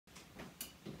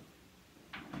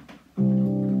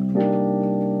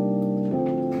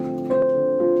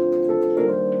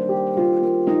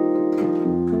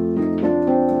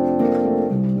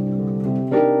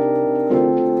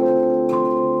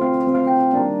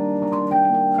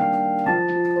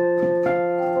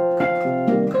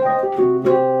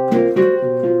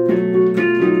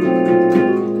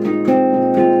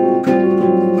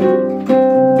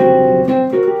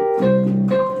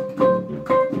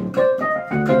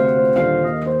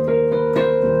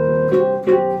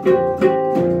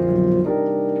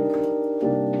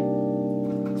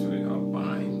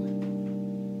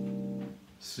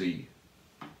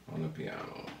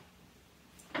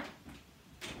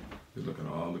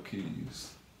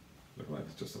keys look like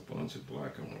it's just a bunch of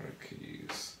black and white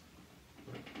keys.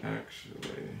 But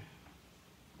actually,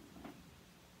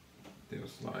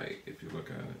 there's like, if you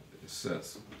look at it, it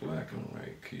sets of black and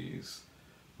white keys,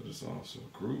 but it's also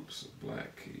groups of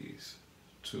black keys.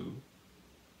 2,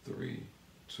 3,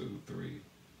 2, 3,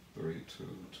 3, 2,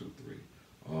 2, 3,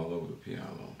 all over the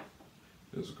piano.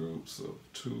 There's groups of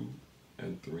 2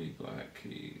 and 3 black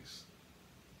keys,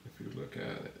 if you look at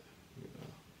it, you know.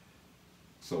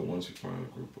 So once you find a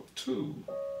group of 2,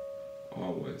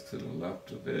 always to the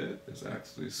left of it is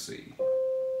actually C.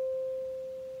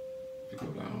 If you go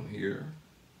down here,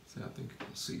 see, I think you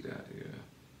can see that here.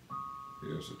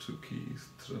 Here's the 2 keys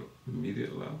to the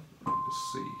immediate left is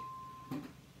C.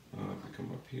 If you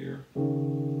come up here,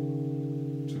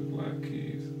 2 black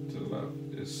keys to the left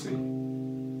is C.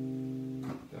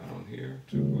 Down here,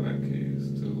 2 black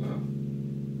keys to the left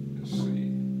is C.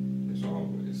 It's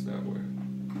always that way.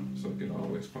 So you can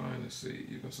always find a C.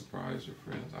 You can surprise your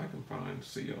friends. I can find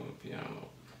C on the piano.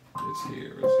 It's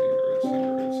here, it's here, it's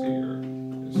here, it's here,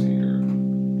 it's here.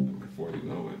 And before you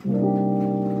know it,